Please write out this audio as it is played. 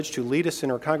To lead us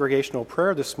in our congregational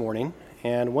prayer this morning.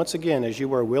 And once again, as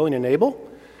you are willing and able,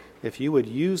 if you would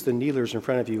use the kneelers in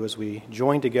front of you as we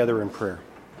join together in prayer.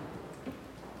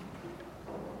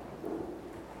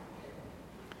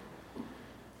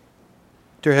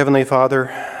 Dear Heavenly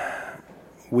Father,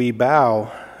 we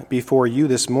bow before you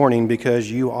this morning because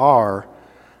you are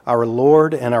our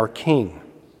Lord and our King.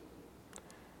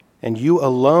 And you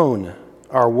alone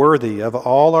are worthy of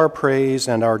all our praise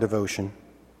and our devotion.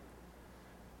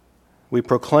 We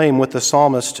proclaim with the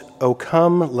psalmist, "O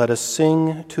come, let us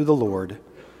sing to the Lord.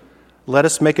 Let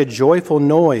us make a joyful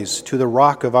noise to the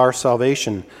rock of our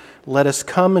salvation. Let us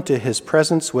come into his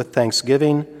presence with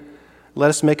thanksgiving. Let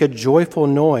us make a joyful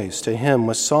noise to him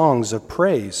with songs of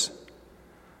praise.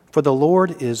 For the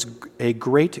Lord is a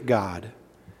great God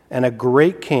and a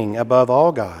great King above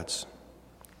all gods."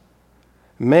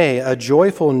 May a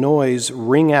joyful noise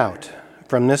ring out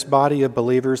from this body of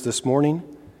believers this morning,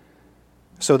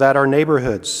 so that our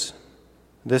neighborhoods,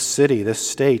 this city, this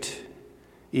state,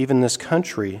 even this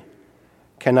country,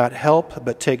 cannot help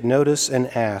but take notice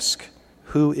and ask,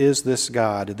 who is this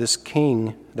God, this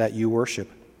King that you worship?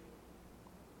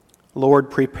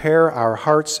 Lord, prepare our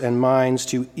hearts and minds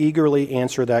to eagerly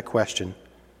answer that question,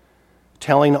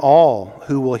 telling all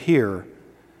who will hear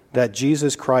that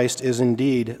Jesus Christ is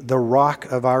indeed the rock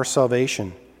of our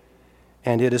salvation,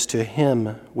 and it is to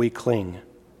him we cling.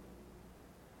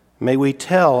 May we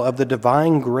tell of the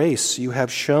divine grace you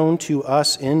have shown to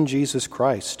us in Jesus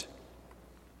Christ,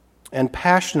 and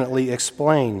passionately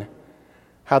explain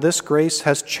how this grace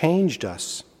has changed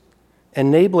us,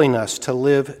 enabling us to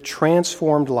live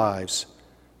transformed lives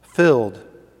filled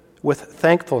with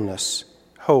thankfulness,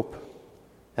 hope,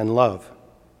 and love.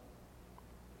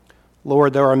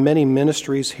 Lord, there are many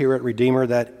ministries here at Redeemer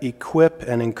that equip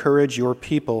and encourage your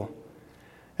people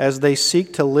as they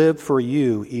seek to live for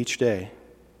you each day.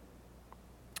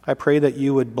 I pray that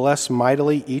you would bless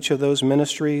mightily each of those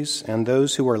ministries and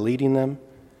those who are leading them.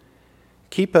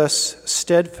 Keep us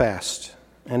steadfast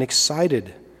and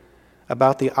excited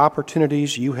about the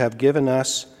opportunities you have given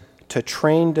us to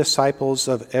train disciples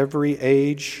of every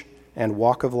age and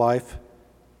walk of life,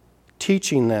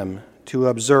 teaching them to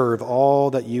observe all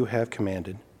that you have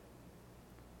commanded.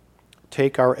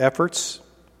 Take our efforts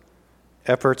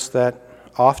that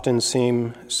often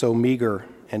seem so meager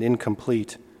and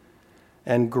incomplete,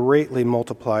 and greatly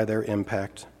multiply their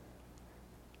impact.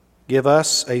 Give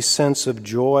us a sense of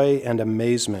joy and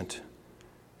amazement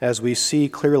as we see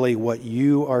clearly what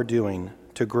you are doing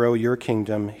to grow your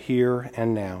kingdom here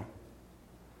and now.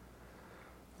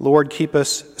 Lord, keep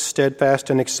us steadfast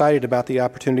and excited about the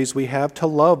opportunities we have to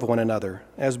love one another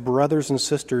as brothers and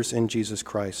sisters in Jesus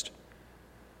Christ.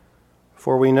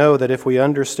 For we know that if we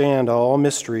understand all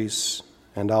mysteries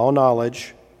and all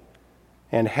knowledge,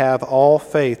 and have all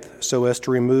faith so as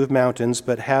to remove mountains,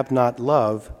 but have not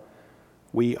love,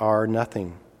 we are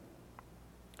nothing.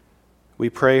 We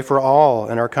pray for all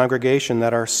in our congregation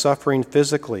that are suffering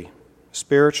physically,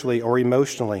 spiritually, or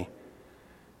emotionally,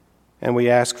 and we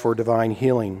ask for divine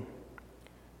healing.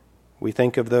 We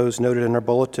think of those noted in our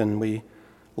bulletin. We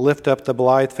lift up the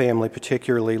Blythe family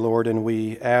particularly, Lord, and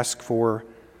we ask for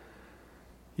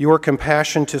your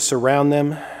compassion to surround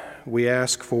them. We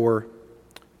ask for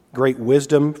great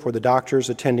wisdom for the doctors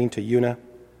attending to Una,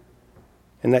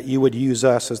 and that you would use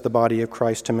us as the body of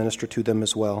Christ to minister to them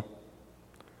as well.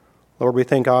 Lord, we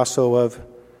think also of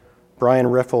Brian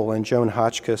Riffle and Joan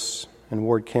Hotchkiss and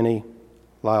Ward Kinney,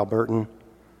 Lyle Burton.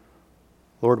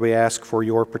 Lord, we ask for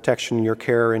your protection, your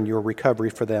care, and your recovery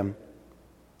for them.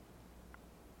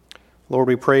 Lord,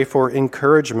 we pray for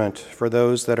encouragement for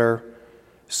those that are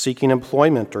seeking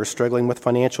employment or struggling with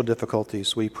financial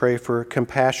difficulties. We pray for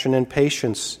compassion and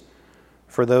patience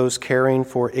for those caring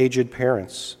for aged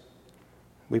parents.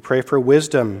 We pray for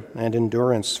wisdom and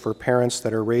endurance for parents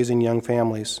that are raising young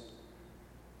families.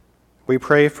 We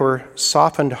pray for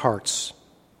softened hearts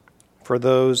for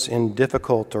those in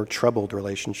difficult or troubled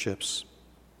relationships.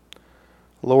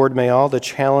 Lord, may all the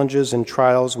challenges and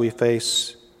trials we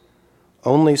face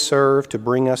only serve to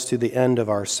bring us to the end of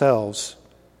ourselves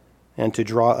and to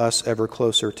draw us ever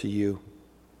closer to you.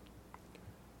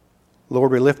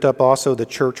 Lord, we lift up also the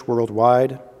church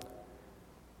worldwide.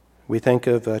 We think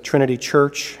of Trinity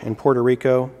Church in Puerto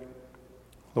Rico.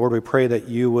 Lord, we pray that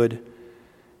you would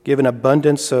give an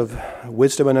abundance of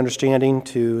wisdom and understanding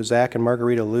to Zach and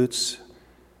Margarita Lutz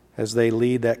as they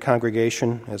lead that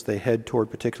congregation, as they head toward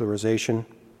particularization.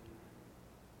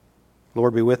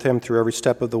 Lord, be with them through every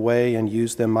step of the way and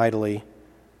use them mightily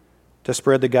to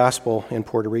spread the gospel in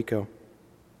Puerto Rico.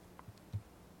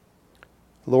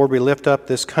 Lord, we lift up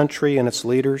this country and its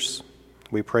leaders.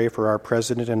 We pray for our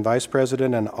president and vice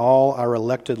president and all our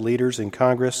elected leaders in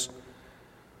Congress,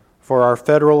 for our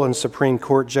federal and Supreme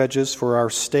Court judges, for our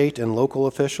state and local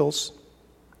officials.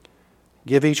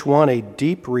 Give each one a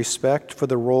deep respect for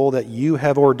the role that you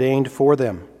have ordained for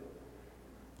them,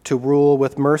 to rule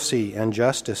with mercy and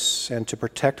justice and to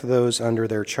protect those under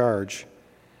their charge.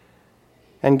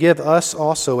 And give us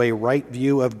also a right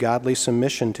view of godly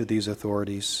submission to these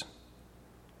authorities.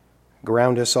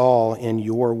 Ground us all in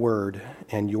your word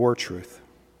and your truth.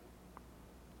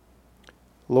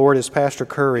 Lord, as Pastor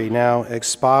Curry now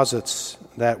exposits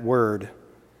that word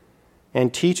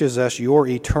and teaches us your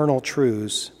eternal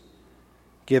truths,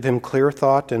 give him clear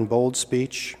thought and bold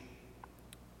speech.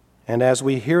 And as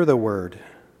we hear the word,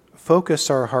 focus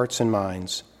our hearts and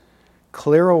minds,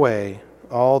 clear away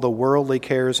all the worldly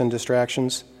cares and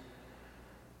distractions,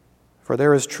 for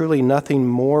there is truly nothing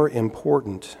more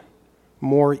important,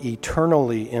 more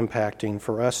eternally impacting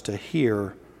for us to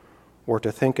hear or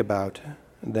to think about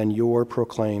than your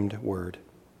proclaimed word.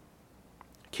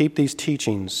 Keep these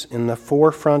teachings in the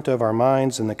forefront of our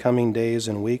minds in the coming days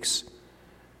and weeks,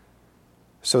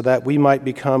 so that we might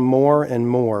become more and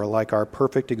more like our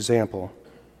perfect example,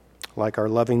 like our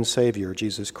loving Savior,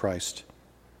 Jesus Christ.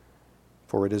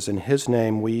 For it is in his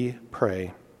name we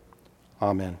pray.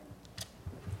 Amen.